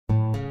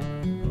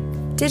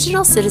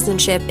Digital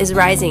citizenship is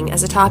rising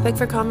as a topic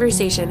for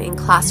conversation in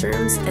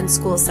classrooms and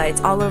school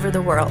sites all over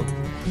the world.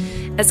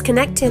 As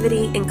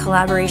connectivity and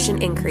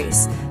collaboration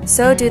increase,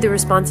 so do the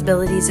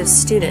responsibilities of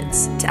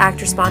students to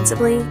act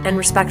responsibly and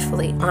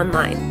respectfully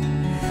online.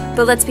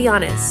 But let's be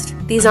honest,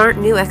 these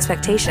aren't new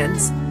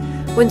expectations.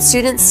 When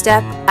students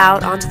step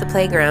out onto the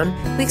playground,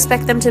 we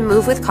expect them to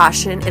move with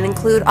caution and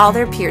include all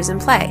their peers in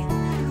play.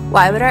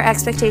 Why would our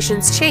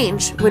expectations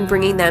change when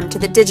bringing them to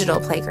the digital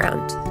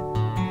playground?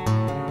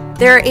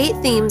 There are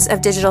 8 themes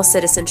of digital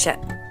citizenship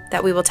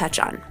that we will touch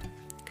on.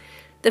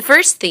 The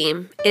first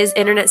theme is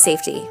internet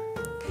safety.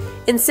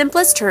 In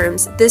simplest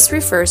terms, this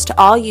refers to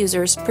all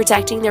users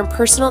protecting their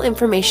personal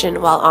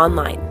information while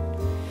online.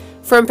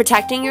 From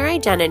protecting your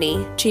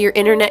identity to your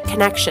internet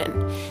connection,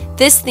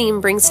 this theme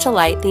brings to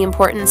light the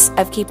importance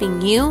of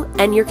keeping you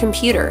and your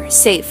computer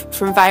safe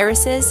from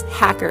viruses,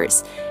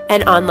 hackers,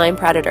 and online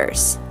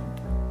predators.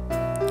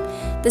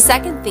 The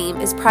second theme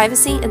is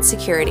privacy and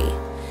security.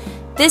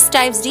 This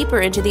dives deeper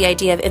into the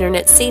idea of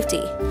internet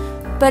safety,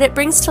 but it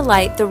brings to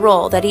light the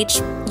role that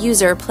each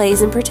user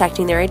plays in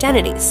protecting their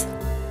identities.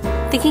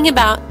 Thinking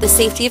about the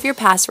safety of your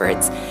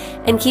passwords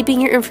and keeping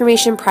your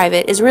information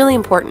private is really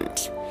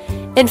important.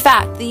 In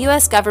fact, the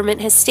U.S.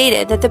 government has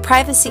stated that the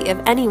privacy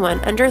of anyone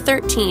under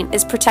 13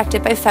 is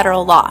protected by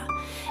federal law,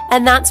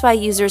 and that's why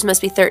users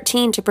must be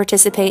 13 to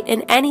participate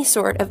in any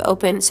sort of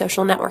open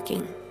social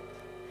networking.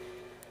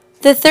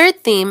 The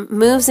third theme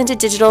moves into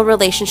digital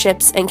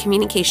relationships and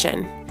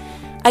communication.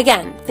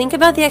 Again, think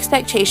about the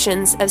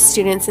expectations of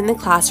students in the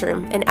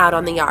classroom and out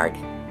on the yard.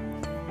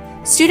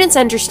 Students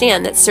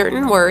understand that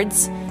certain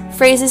words,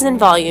 phrases, and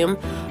volume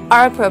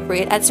are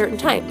appropriate at certain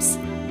times.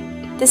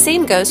 The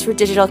same goes for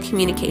digital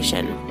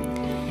communication.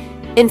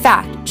 In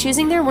fact,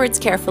 choosing their words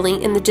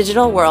carefully in the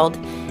digital world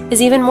is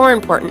even more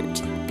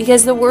important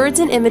because the words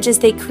and images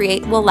they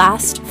create will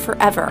last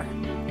forever.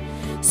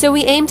 So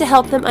we aim to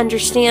help them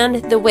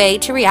understand the way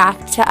to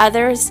react to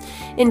others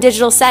in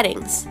digital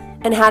settings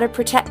and how to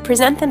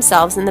present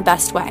themselves in the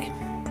best way.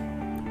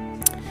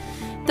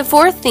 The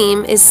fourth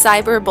theme is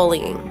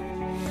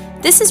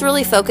cyberbullying. This is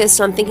really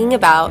focused on thinking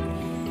about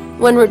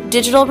when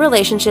digital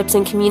relationships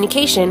and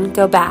communication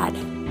go bad.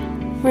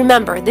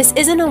 Remember, this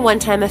isn't a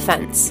one-time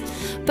offense,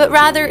 but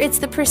rather it's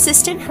the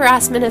persistent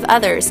harassment of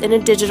others in a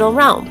digital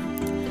realm.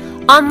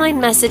 Online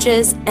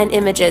messages and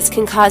images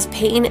can cause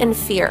pain and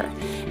fear,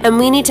 and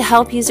we need to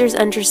help users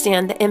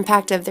understand the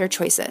impact of their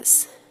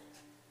choices.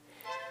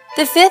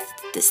 The fifth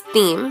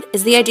theme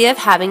is the idea of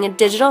having a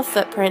digital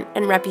footprint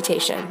and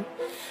reputation.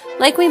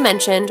 Like we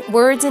mentioned,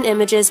 words and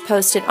images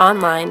posted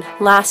online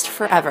last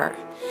forever,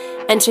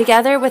 and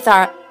together with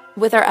our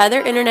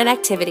other internet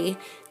activity,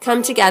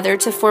 come together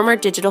to form our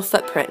digital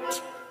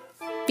footprint.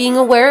 Being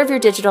aware of your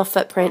digital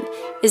footprint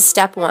is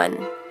step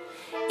 1.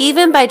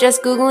 Even by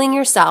just Googling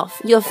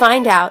yourself, you'll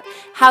find out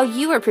how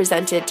you are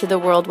presented to the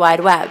World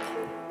Wide Web.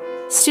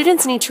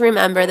 Students need to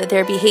remember that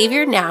their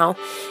behavior now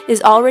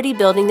is already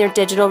building their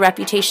digital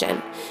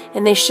reputation,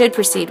 and they should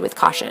proceed with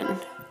caution.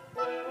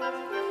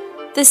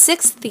 The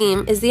sixth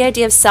theme is the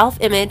idea of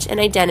self-image and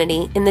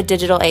identity in the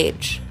digital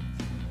age.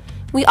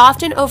 We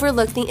often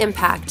overlook the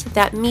impact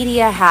that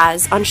media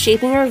has on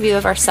shaping our view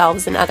of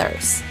ourselves and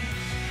others.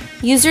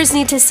 Users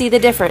need to see the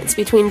difference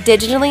between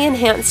digitally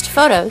enhanced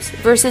photos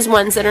versus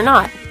ones that are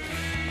not,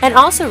 and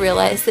also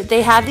realize that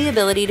they have the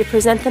ability to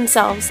present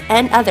themselves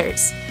and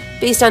others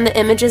based on the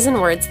images and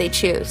words they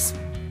choose.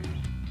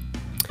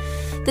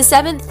 The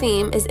seventh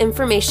theme is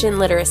information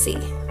literacy,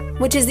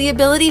 which is the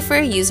ability for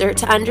a user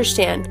to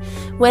understand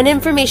when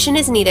information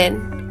is needed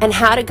and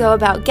how to go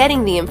about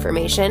getting the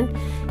information,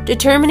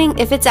 determining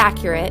if it's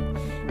accurate,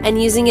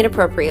 and using it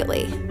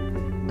appropriately.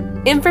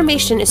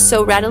 Information is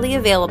so readily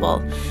available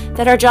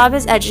that our job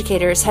as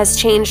educators has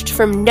changed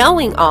from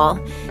knowing all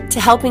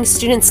to helping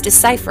students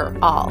decipher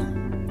all.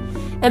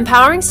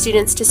 Empowering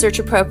students to search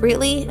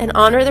appropriately and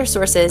honor their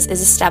sources is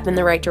a step in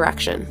the right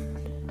direction.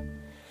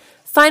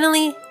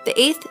 Finally, the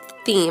 8th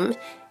theme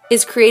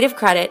is creative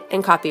credit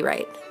and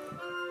copyright.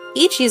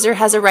 Each user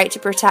has a right to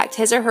protect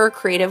his or her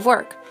creative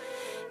work.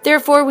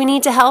 Therefore, we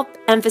need to help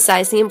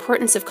emphasize the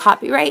importance of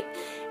copyright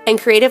and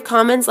Creative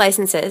Commons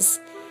licenses,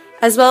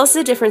 as well as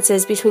the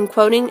differences between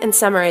quoting and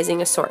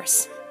summarizing a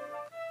source.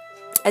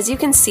 As you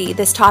can see,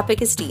 this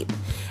topic is deep,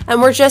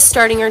 and we're just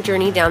starting our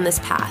journey down this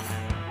path.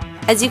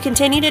 As you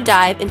continue to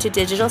dive into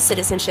digital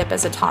citizenship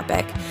as a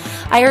topic,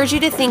 I urge you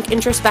to think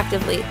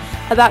introspectively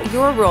about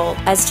your role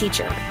as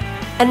teacher.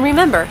 And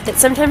remember that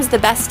sometimes the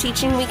best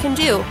teaching we can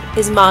do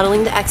is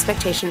modeling the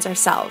expectations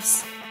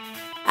ourselves.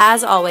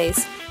 As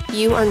always,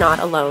 you are not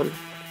alone.